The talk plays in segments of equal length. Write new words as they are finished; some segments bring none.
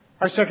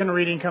Our second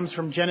reading comes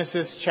from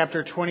Genesis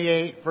chapter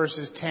 28,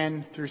 verses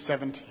 10 through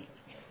 17.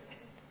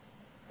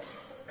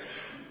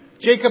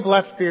 Jacob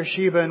left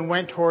Beersheba and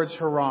went towards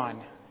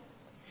Haran.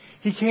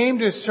 He came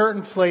to a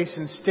certain place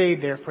and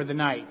stayed there for the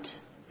night,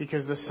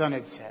 because the sun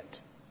had set.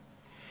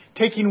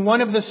 Taking one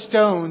of the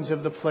stones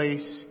of the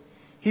place,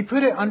 he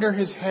put it under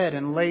his head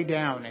and lay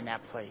down in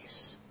that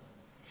place.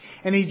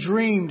 And he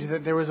dreamed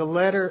that there was a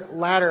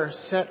ladder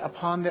set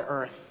upon the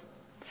earth,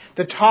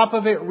 the top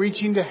of it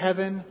reaching to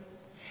heaven,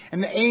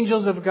 and the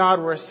angels of God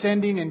were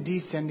ascending and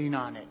descending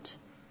on it.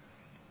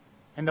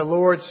 And the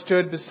Lord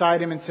stood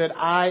beside him and said,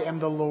 I am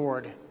the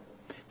Lord,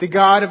 the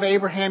God of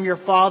Abraham your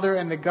father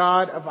and the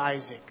God of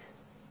Isaac.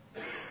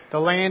 The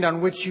land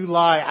on which you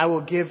lie I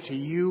will give to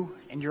you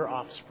and your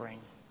offspring.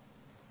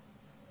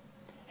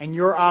 And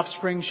your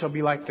offspring shall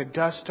be like the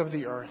dust of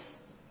the earth.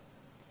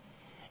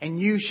 And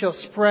you shall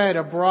spread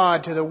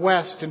abroad to the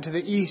west and to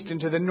the east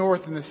and to the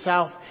north and the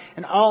south.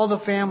 And all the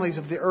families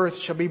of the earth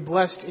shall be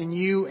blessed in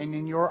you and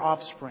in your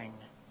offspring.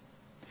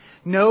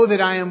 Know that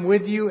I am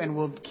with you and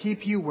will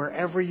keep you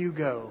wherever you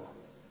go,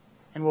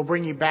 and will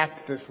bring you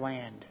back to this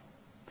land.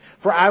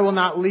 For I will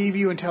not leave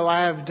you until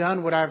I have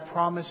done what I have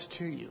promised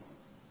to you.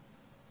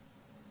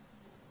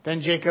 Then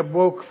Jacob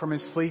woke from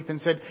his sleep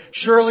and said,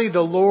 Surely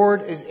the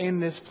Lord is in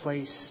this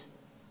place,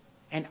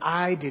 and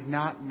I did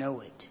not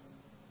know it.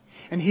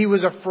 And he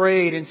was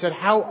afraid and said,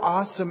 How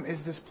awesome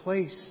is this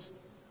place!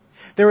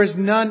 There is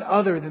none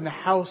other than the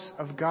house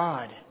of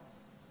God,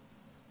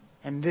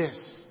 and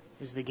this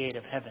is the gate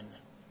of heaven.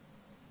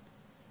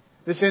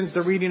 This ends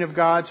the reading of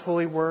God's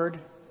holy word.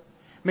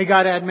 May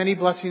God add many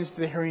blessings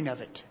to the hearing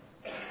of it.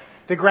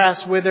 The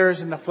grass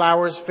withers and the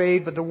flowers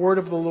fade, but the word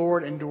of the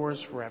Lord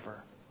endures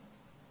forever.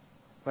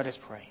 Let us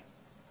pray.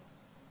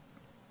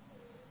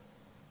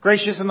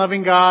 Gracious and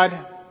loving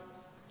God,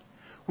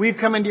 we've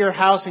come into your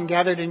house and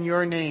gathered in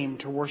your name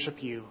to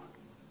worship you.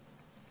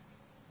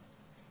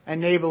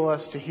 Enable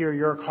us to hear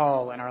your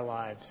call in our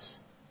lives.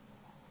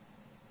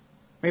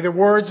 May the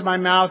words of my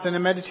mouth and the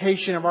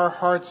meditation of our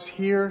hearts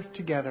here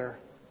together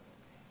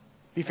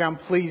be found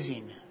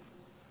pleasing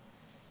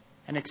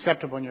and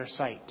acceptable in your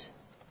sight.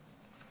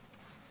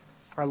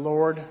 Our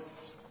Lord,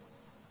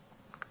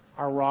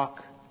 our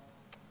rock,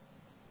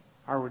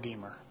 our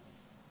Redeemer.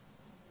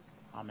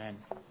 Amen.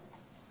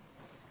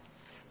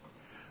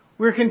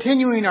 We're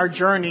continuing our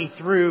journey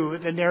through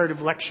the narrative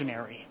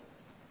lectionary.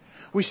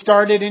 We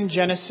started in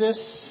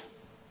Genesis,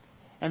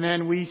 and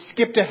then we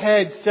skipped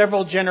ahead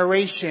several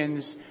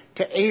generations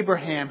to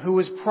Abraham, who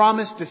was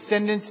promised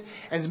descendants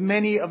as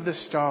many of the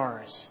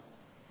stars.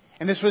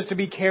 And this was to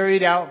be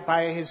carried out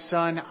by his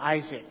son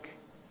Isaac.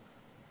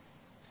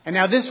 And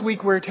now this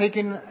week we're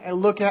taking a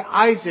look at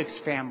Isaac's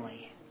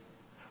family.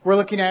 We're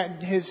looking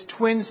at his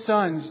twin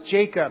sons,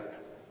 Jacob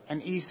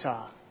and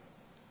Esau.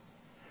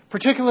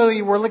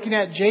 Particularly, we're looking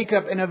at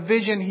Jacob in a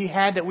vision he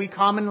had that we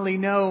commonly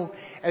know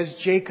as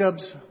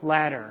Jacob's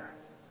ladder.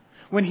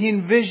 When he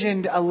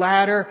envisioned a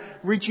ladder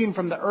reaching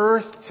from the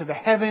earth to the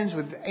heavens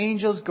with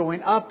angels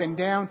going up and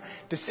down,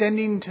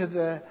 descending to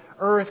the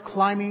earth,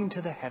 climbing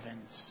to the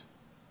heavens.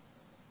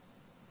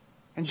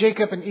 And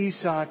Jacob and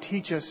Esau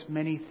teach us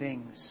many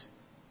things.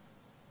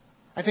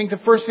 I think the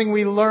first thing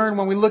we learn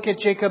when we look at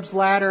Jacob's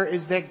ladder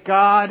is that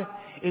God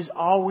is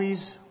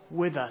always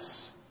with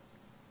us.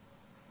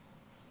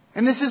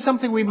 And this is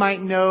something we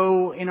might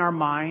know in our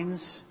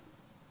minds.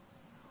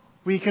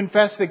 We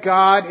confess that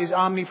God is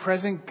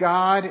omnipresent.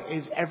 God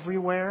is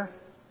everywhere.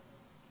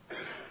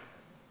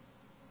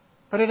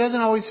 But it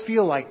doesn't always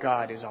feel like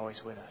God is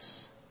always with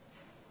us.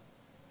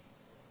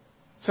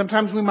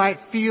 Sometimes we might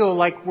feel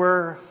like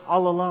we're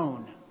all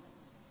alone.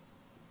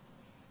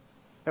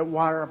 That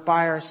we're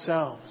by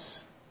ourselves.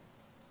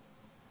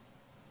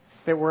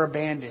 That we're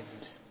abandoned.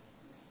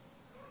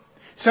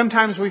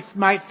 Sometimes we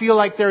might feel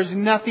like there's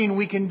nothing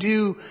we can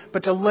do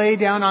but to lay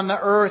down on the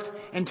earth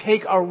and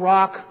take a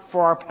rock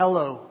for our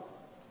pillow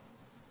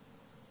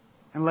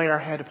and lay our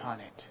head upon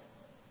it.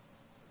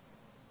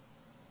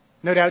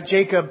 No doubt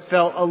Jacob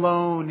felt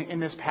alone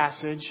in this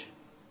passage.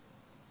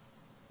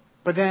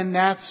 But then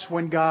that's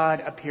when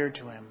God appeared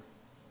to him.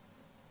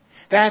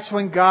 That's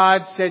when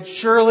God said,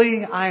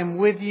 Surely I am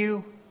with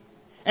you,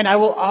 and I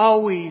will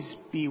always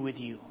be with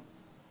you.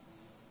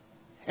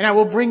 And I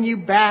will bring you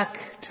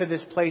back to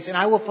this place, and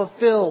I will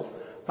fulfill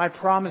my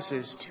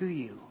promises to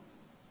you.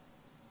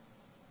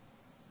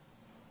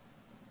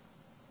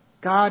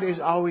 God is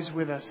always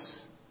with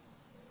us,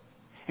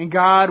 and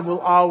God will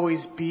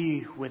always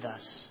be with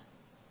us.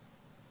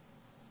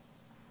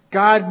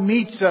 God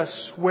meets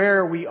us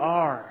where we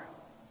are.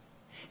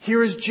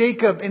 Here is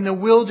Jacob in the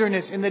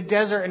wilderness, in the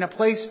desert, in a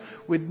place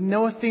with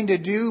nothing to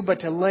do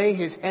but to lay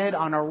his head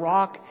on a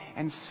rock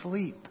and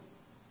sleep.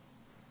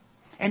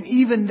 And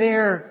even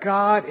there,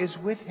 God is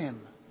with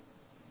him.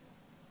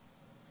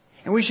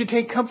 And we should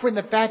take comfort in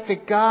the fact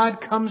that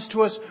God comes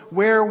to us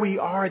where we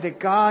are, that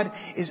God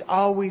is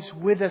always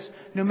with us,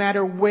 no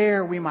matter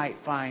where we might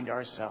find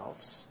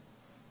ourselves.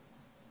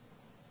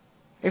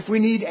 If we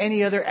need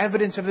any other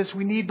evidence of this,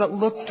 we need but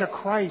look to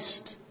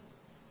Christ.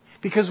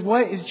 Because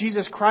what is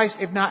Jesus Christ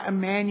if not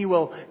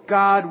Emmanuel,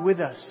 God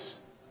with us?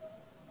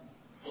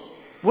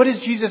 What is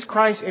Jesus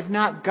Christ if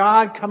not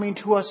God coming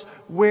to us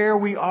where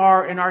we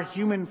are in our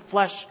human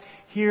flesh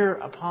here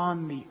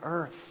upon the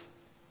earth?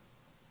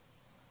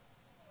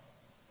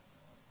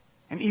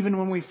 And even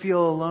when we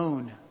feel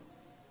alone,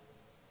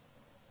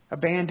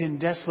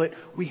 abandoned, desolate,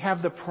 we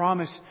have the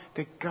promise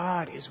that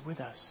God is with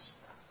us.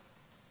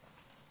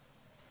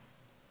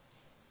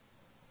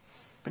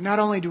 But not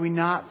only do we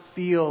not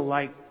feel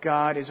like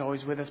God is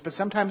always with us, but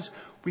sometimes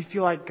we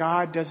feel like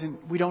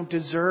we don't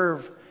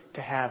deserve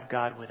to have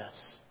God with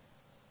us.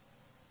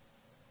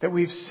 That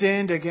we've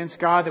sinned against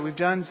God, that we've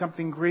done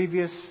something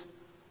grievous,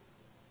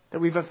 that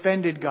we've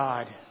offended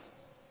God.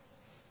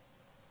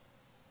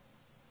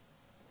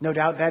 No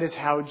doubt that is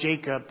how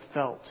Jacob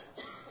felt.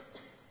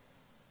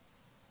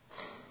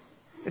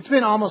 It's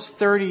been almost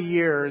 30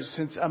 years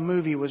since a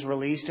movie was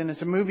released, and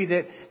it's a movie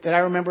that I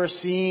remember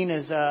seeing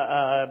as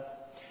a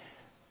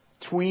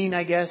tween,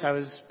 I guess. I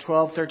was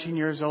 12, 13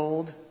 years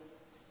old.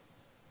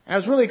 And I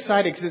was really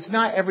excited because it's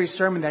not every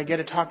sermon that I get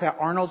to talk about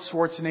Arnold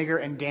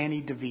Schwarzenegger and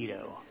Danny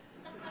DeVito.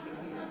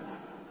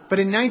 But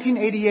in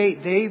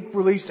 1988, they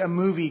released a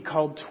movie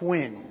called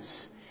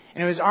Twins.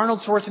 And it was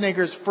Arnold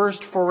Schwarzenegger's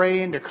first foray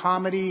into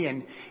comedy.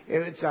 And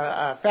it's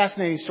a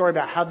fascinating story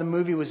about how the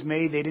movie was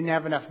made. They didn't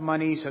have enough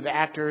money, so the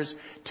actors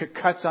took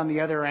cuts on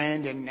the other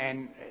end.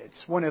 And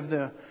it's one of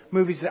the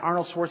movies that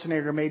Arnold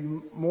Schwarzenegger made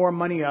more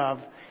money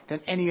of than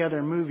any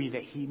other movie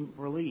that he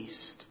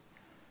released.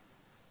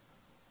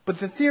 But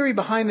the theory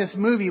behind this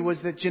movie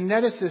was that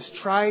geneticists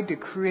tried to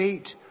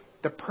create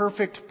the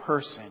perfect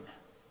person.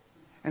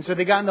 And so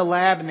they got in the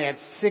lab and they had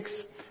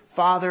 6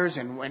 fathers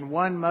and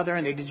 1 mother,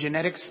 and they did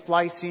genetic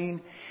splicing.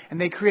 And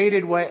they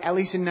created what, at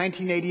least in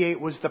 1988,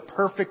 was the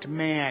perfect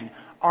man,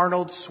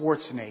 Arnold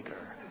Schwarzenegger.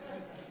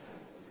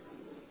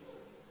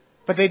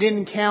 But they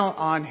didn't count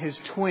on his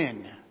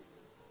twin,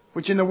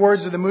 which in the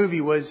words of the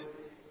movie was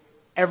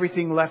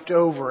everything left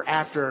over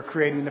after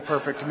creating the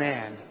perfect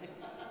man,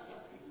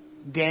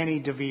 Danny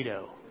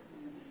DeVito.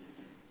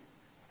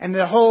 And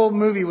the whole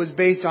movie was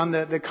based on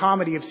the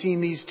comedy of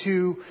seeing these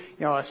two,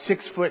 a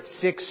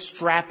 6'6"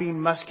 strapping,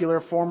 muscular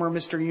former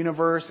Mr.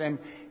 Universe, and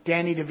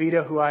Danny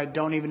DeVito, who I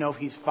don't even know if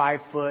he's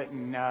 5 foot,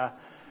 and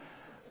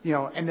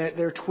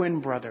they're twin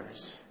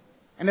brothers.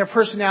 And their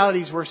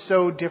personalities were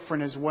so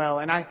different as well.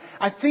 And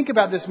I think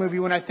about this movie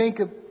when I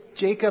think of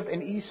Jacob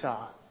and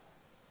Esau,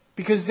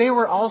 because they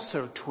were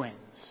also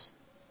twins.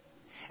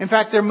 In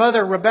fact, their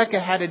mother, Rebecca,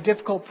 had a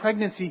difficult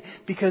pregnancy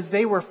because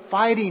they were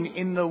fighting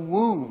in the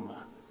womb.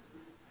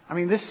 I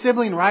mean, this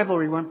sibling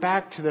rivalry went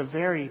back to the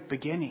very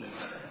beginning.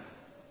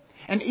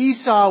 And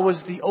Esau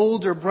was the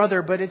older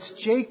brother, but it's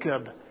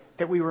Jacob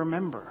that we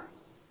remember.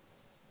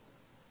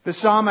 The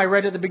psalm I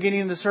read at the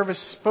beginning of the service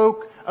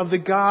spoke of the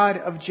God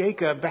of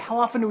Jacob, but how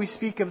often do we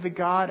speak of the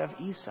God of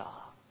Esau?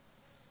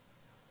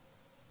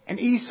 And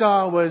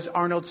Esau was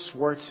Arnold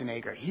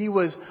Schwarzenegger. He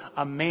was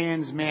a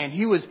man's man.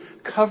 He was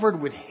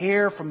covered with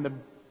hair from the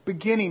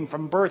beginning,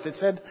 from birth.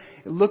 It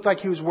looked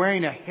like he was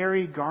wearing a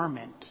hairy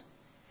garment.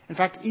 In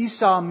fact,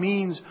 Esau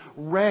means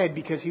red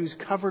because he was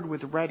covered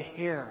with red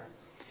hair.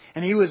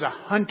 And he was a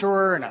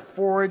hunter and a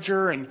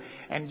forager and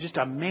just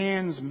a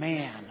man's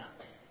man.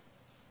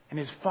 And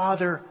his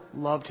father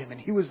loved him.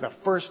 And he was the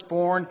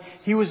firstborn.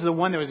 He was the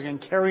one that was going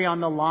to carry on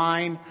the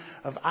line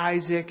of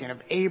Isaac and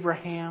of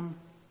Abraham.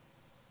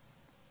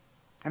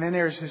 And then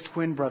there's his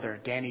twin brother,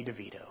 Danny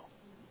DeVito.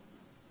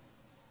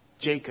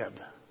 Jacob,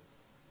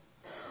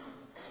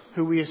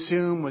 who we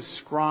assume was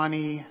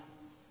scrawny,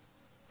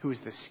 who was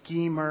the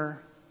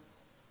schemer,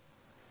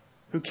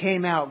 who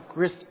came out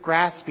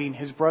grasping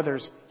his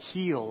brother's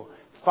heel,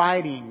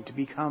 fighting to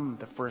become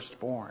the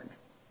firstborn.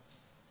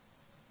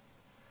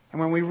 And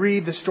when we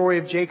read the story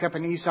of Jacob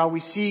and Esau,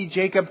 we see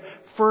Jacob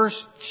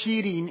first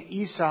cheating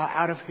Esau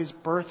out of his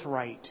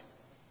birthright.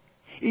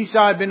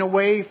 Esau had been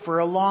away for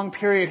a long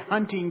period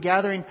hunting,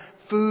 gathering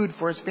food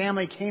for his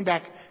family, came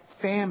back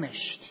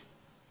famished.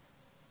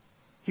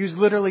 He was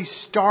literally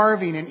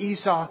starving, and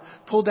Esau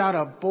pulled out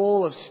a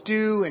bowl of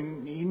stew,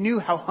 and he knew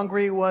how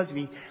hungry he was, and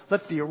he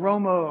let the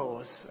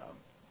aroma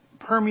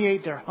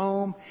permeate their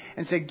home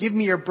and said, "Give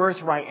me your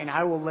birthright and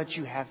I will let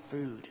you have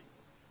food."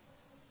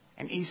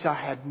 And Esau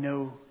had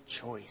no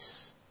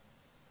choice.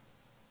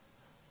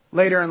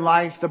 Later in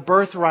life, the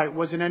birthright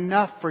wasn't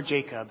enough for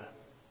Jacob.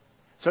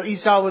 So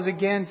Esau was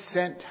again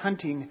sent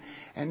hunting.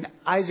 And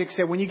Isaac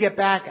said, "When you get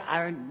back,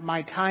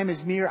 my time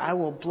is near. I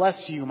will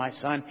bless you, my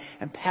son,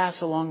 and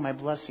pass along my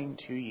blessing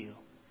to you."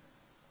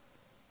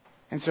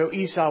 And so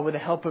Jacob, with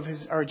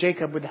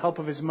the help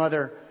of his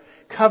mother,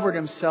 covered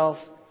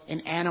himself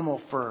in animal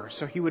fur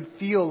so he would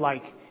feel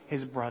like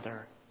his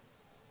brother.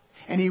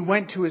 And he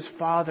went to his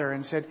father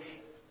and said,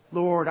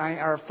 "Lord,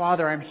 our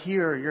father, I'm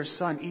here, your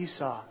son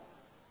Esau.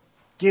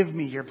 Give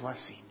me your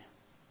blessing."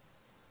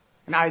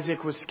 And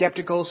Isaac was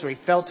skeptical, so he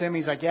felt him.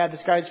 He's like, "Yeah,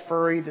 this guy's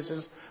furry. This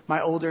is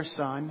my older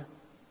son."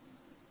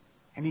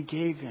 And he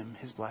gave him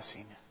his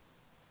blessing.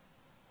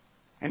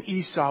 And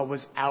Esau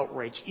was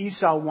outraged.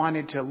 Esau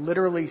wanted to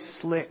literally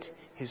slit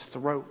his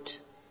throat.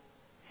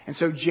 And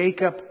so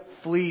Jacob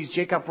flees.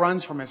 Jacob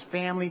runs from his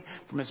family,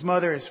 from his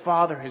mother, his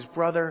father, his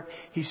brother.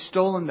 He's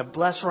stolen the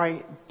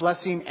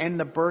blessing and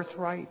the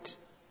birthright.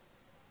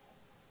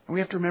 And we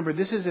have to remember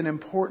this is an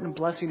important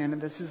blessing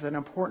and this is an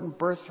important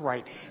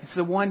birthright. It's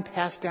the one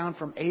passed down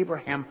from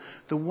Abraham,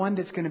 the one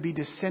that's going to be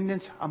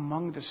descendants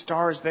among the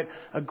stars, that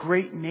a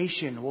great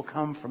nation will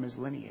come from his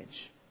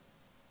lineage.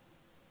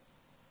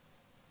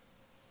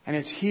 And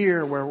it's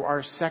here where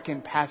our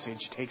second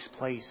passage takes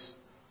place.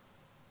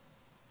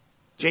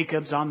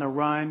 Jacob's on the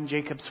run.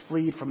 Jacob's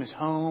fled from his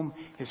home,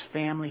 his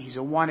family. He's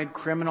a wanted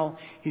criminal.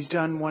 He's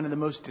done one of the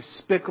most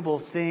despicable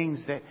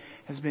things that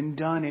has been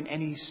done in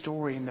any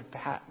story in the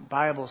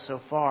Bible so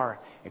far,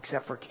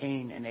 except for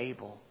Cain and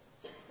Abel.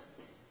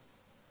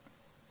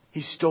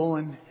 He's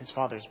stolen his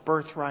father's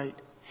birthright.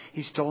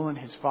 He's stolen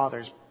his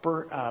father's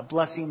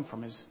blessing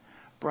from his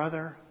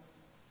brother.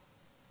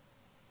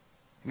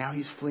 Now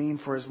he's fleeing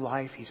for his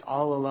life. He's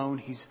all alone.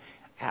 He's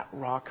at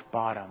rock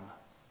bottom.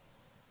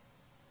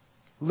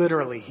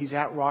 Literally, he's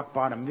at rock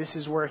bottom. This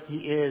is where he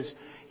is.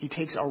 He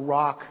takes a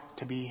rock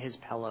to be his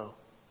pillow.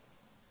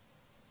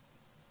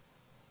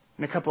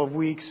 In a couple of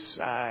weeks,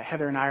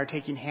 Heather and I are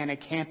taking Hannah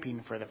camping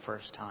for the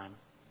first time.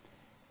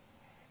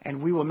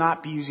 And we will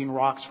not be using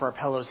rocks for our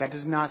pillows. That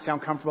does not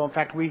sound comfortable. In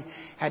fact, we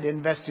had to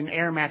invest in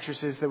air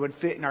mattresses that would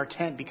fit in our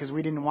tent because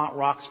we didn't want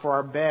rocks for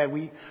our bed.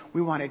 We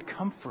wanted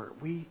comfort.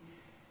 We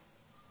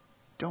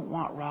don't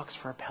want rocks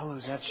for our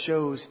pillows. That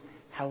shows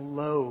how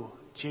low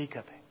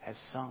Jacob has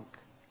sunk.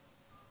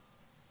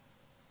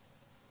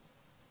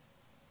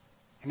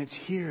 And it's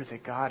here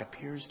that God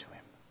appears to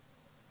him.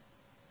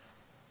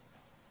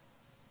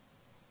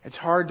 It's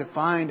hard to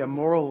find a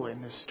moral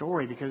in this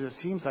story because it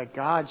seems like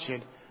God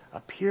should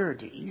appear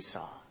to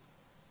Esau.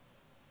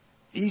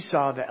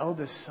 Esau, the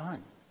eldest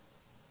son.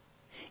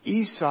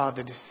 Esau,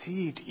 the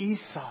deceived.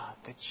 Esau,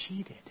 the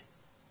cheated.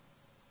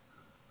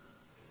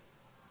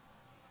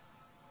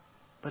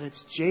 But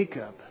it's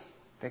Jacob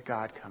that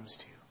God comes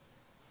to.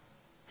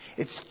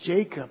 It's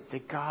Jacob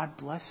that God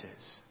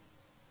blesses.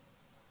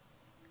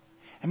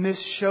 And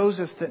this shows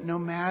us that no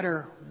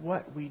matter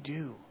what we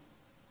do,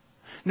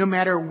 no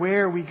matter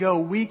where we go,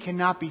 we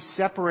cannot be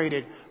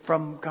separated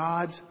from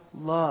God's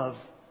love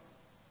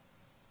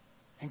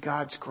and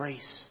God's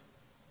grace.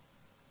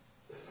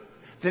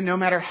 That no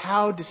matter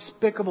how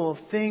despicable of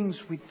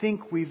things we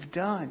think we've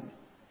done,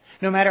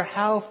 no matter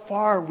how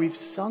far we've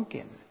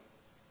sunken,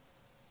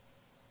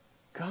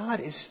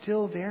 God is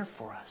still there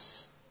for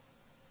us.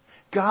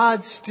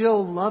 God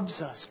still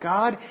loves us.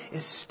 God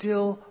is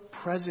still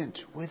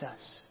present with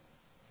us.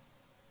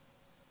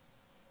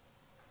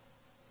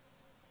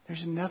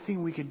 There's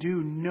nothing we can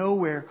do,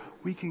 nowhere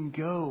we can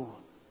go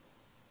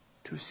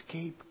to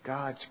escape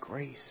God's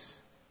grace.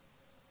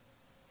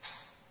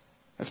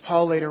 As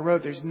Paul later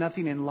wrote, there's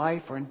nothing in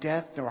life or in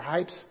death, nor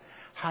heights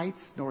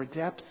nor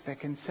depths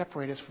that can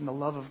separate us from the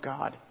love of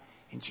God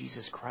in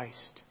Jesus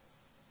Christ.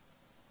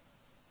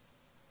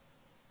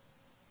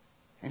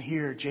 And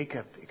here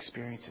Jacob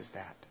experiences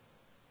that.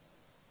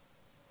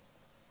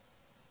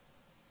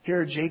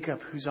 Here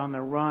Jacob, who's on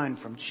the run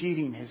from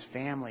cheating his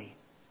family,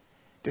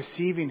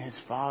 deceiving his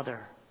father,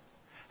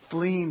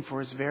 fleeing for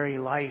his very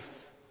life,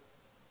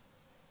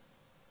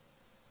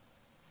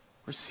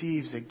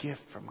 receives a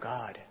gift from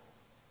God,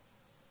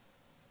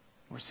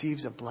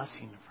 receives a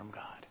blessing from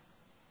God.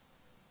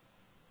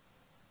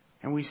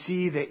 And we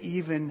see that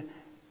even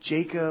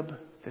Jacob,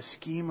 the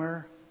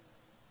schemer,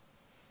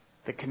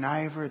 the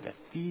conniver, the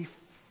thief,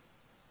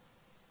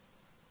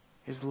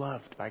 is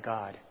loved by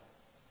God.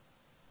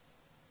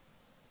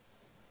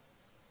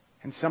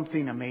 And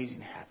something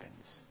amazing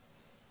happens.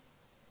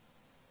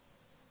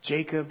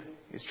 Jacob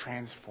is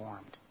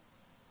transformed.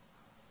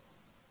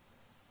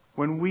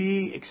 When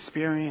we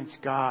experience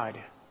God,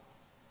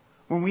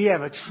 when we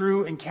have a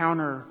true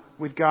encounter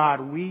with God,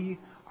 we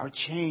are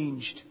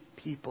changed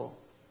people.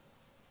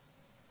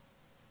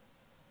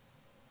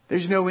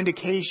 There's no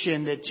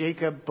indication that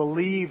Jacob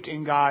believed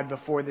in God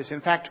before this.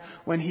 In fact,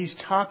 when he's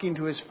talking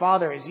to his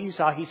father as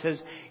Esau, he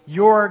says,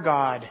 "Your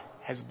God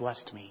has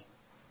blessed me."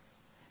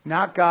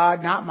 Not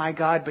God, not my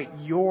God,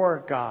 but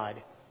your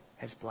God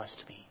has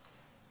blessed me.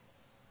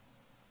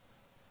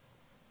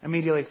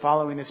 Immediately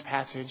following this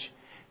passage,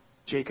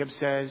 Jacob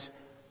says,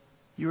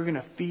 "You are going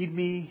to feed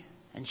me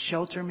and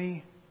shelter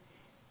me,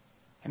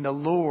 and the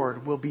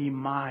Lord will be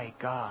my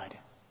God."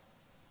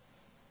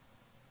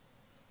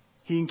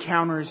 He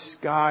encounters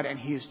God and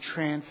he is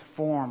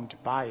transformed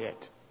by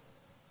it.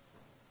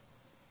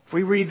 If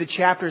we read the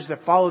chapters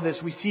that follow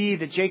this, we see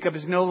that Jacob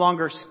is no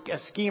longer a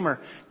schemer,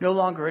 no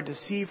longer a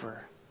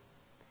deceiver.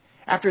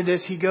 After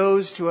this, he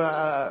goes to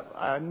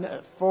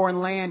a foreign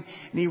land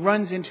and he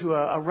runs into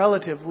a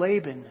relative,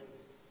 Laban.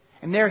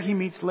 And there he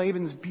meets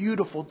Laban's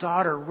beautiful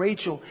daughter,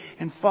 Rachel,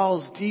 and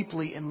falls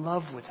deeply in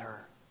love with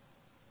her.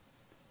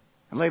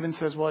 And Laban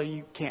says, "Well,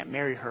 you can't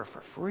marry her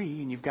for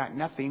free and you've got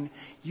nothing.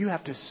 You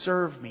have to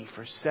serve me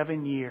for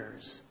 7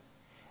 years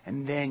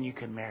and then you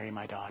can marry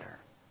my daughter."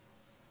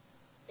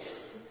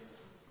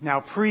 Now,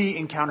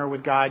 pre-encounter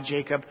with God,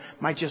 Jacob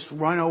might just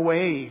run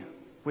away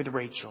with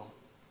Rachel.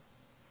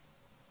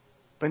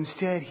 But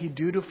instead, he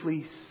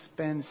dutifully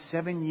spends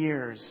 7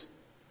 years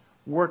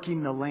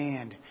working the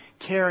land,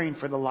 caring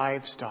for the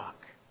livestock,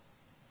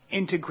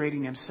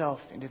 integrating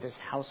himself into this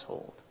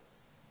household.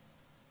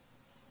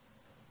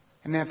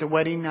 And then at the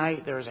wedding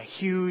night, there was a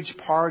huge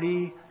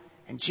party,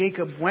 and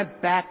Jacob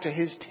went back to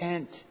his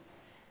tent,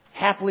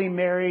 happily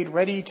married,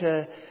 ready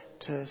to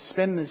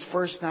spend his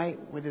first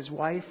night with his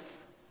wife.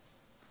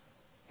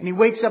 And he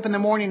wakes up in the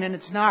morning, and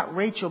it's not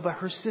Rachel, but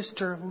her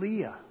sister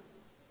Leah.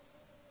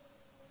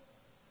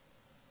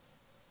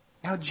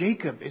 Now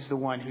Jacob is the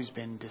one who's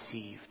been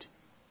deceived.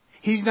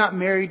 He's not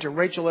married to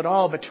Rachel at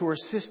all, but to her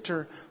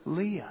sister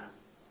Leah.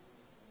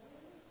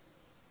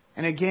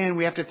 And again,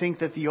 we have to think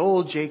that the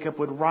old Jacob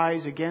would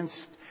rise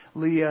against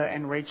Leah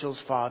and Rachel's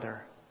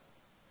father.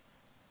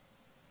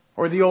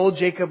 Or the old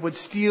Jacob would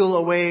steal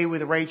away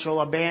with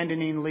Rachel,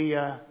 abandoning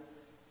Leah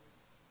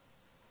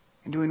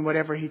and doing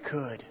whatever he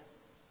could.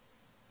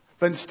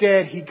 But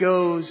instead, he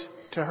goes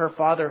to her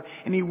father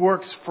and he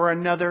works for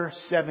another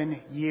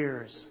 7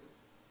 years.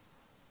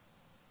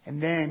 And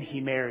then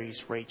he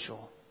marries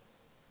Rachel.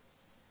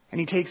 And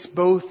he takes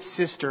both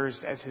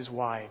sisters as his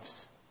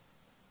wives.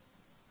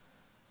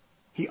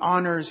 He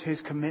honors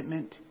his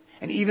commitment.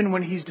 And even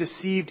when he's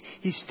deceived,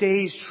 he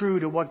stays true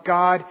to what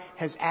God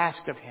has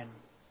asked of him.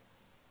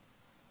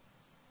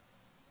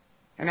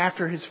 And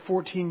after his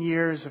 14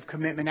 years of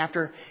commitment,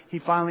 after he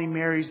finally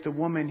marries the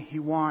woman he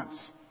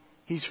wants,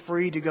 he's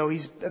free to go.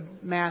 He's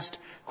amassed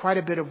quite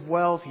a bit of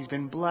wealth. He's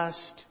been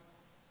blessed.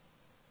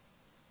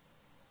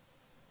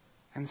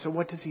 And so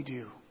what does he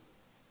do?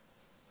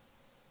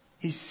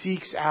 He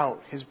seeks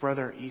out his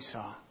brother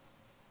Esau.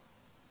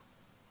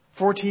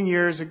 14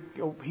 years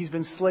ago, he's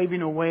been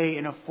slaving away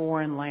in a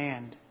foreign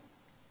land.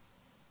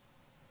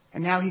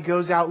 And now he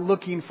goes out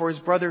looking for his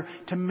brother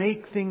to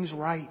make things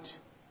right,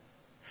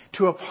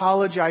 to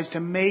apologize,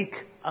 to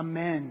make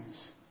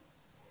amends.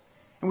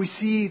 And we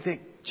see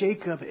that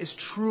Jacob is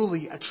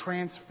truly a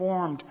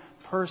transformed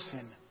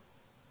person.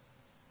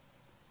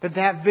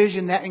 That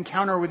vision, that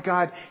encounter with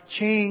God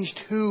changed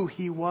who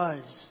he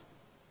was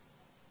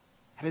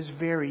at his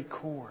very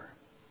core.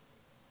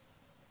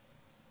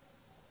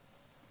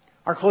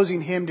 Our closing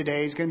hymn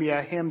today is going to be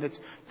a hymn that's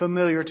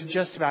familiar to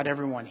just about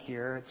everyone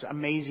here. It's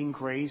Amazing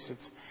Grace.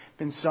 It's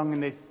been sung in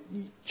the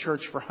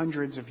church for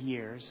hundreds of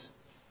years.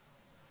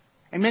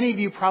 And many of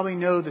you probably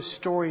know the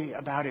story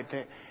about it,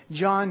 that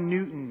John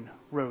Newton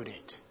wrote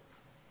it.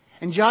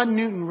 And John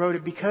Newton wrote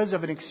it because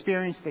of an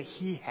experience that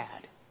he had.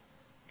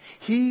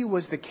 He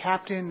was the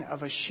captain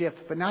of a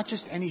ship, but not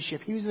just any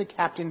ship. He was the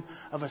captain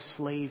of a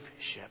slave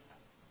ship.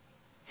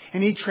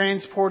 And he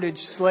transported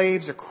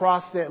slaves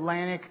across the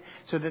Atlantic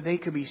so that they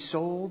could be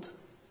sold.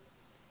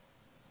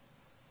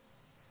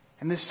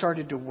 And this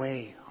started to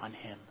weigh on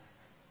him.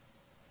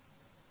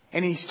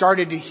 And he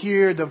started to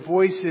hear the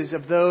voices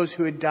of those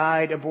who had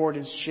died aboard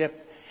his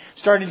ship.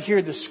 Started to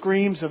hear the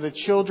screams of the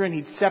children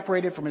he'd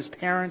separated from his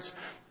parents,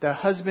 the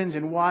husbands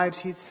and wives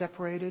he'd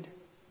separated.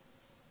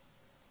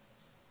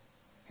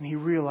 And he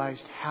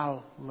realized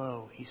how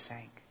low he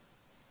sank.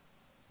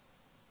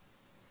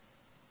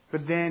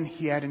 But then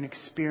he had an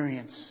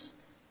experience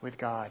with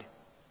God.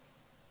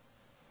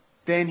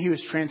 Then he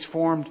was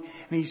transformed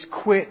and he's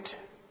quit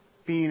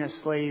being a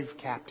slave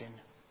captain.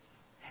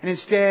 And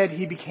instead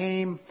he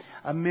became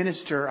a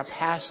minister, a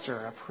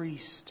pastor, a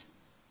priest.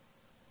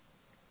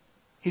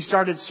 He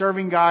started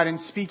serving God and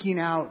speaking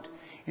out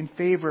in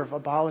favor of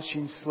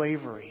abolishing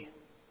slavery.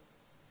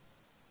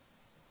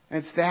 And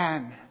it's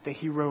then that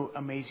he wrote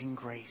Amazing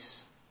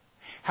Grace.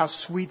 How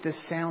sweet the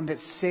sound that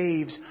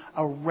saves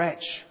a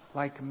wretch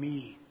like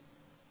me.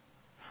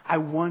 I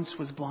once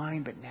was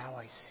blind, but now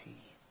I see.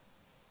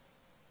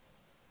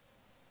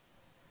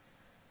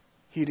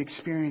 He had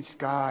experienced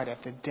God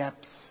at the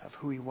depths of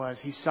who he was.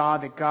 He saw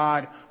that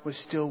God was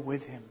still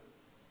with him.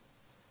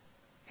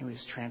 He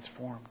was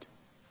transformed.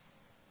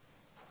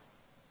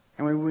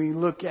 And when we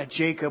look at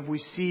Jacob, we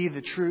see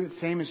the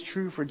same is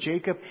true for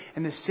Jacob,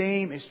 and the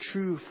same is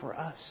true for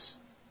us.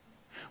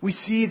 We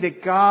see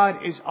that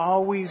God is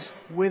always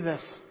with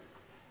us.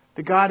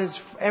 That God is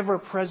ever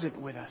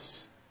present with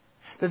us.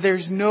 That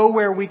there's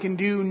nowhere we can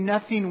do,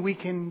 nothing we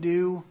can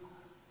do,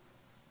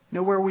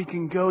 nowhere we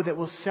can go that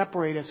will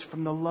separate us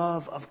from the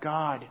love of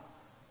God.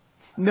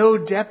 No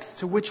depth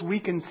to which we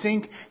can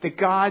sink that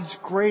God's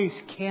grace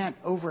can't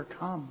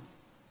overcome.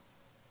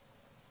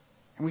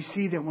 And we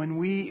see that when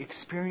we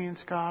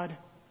experience God,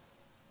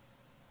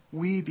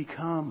 we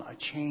become a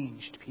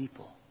changed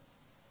people.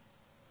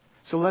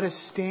 So let us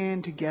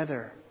stand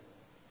together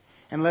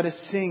and let us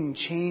sing,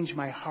 Change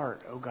My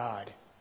Heart, O God.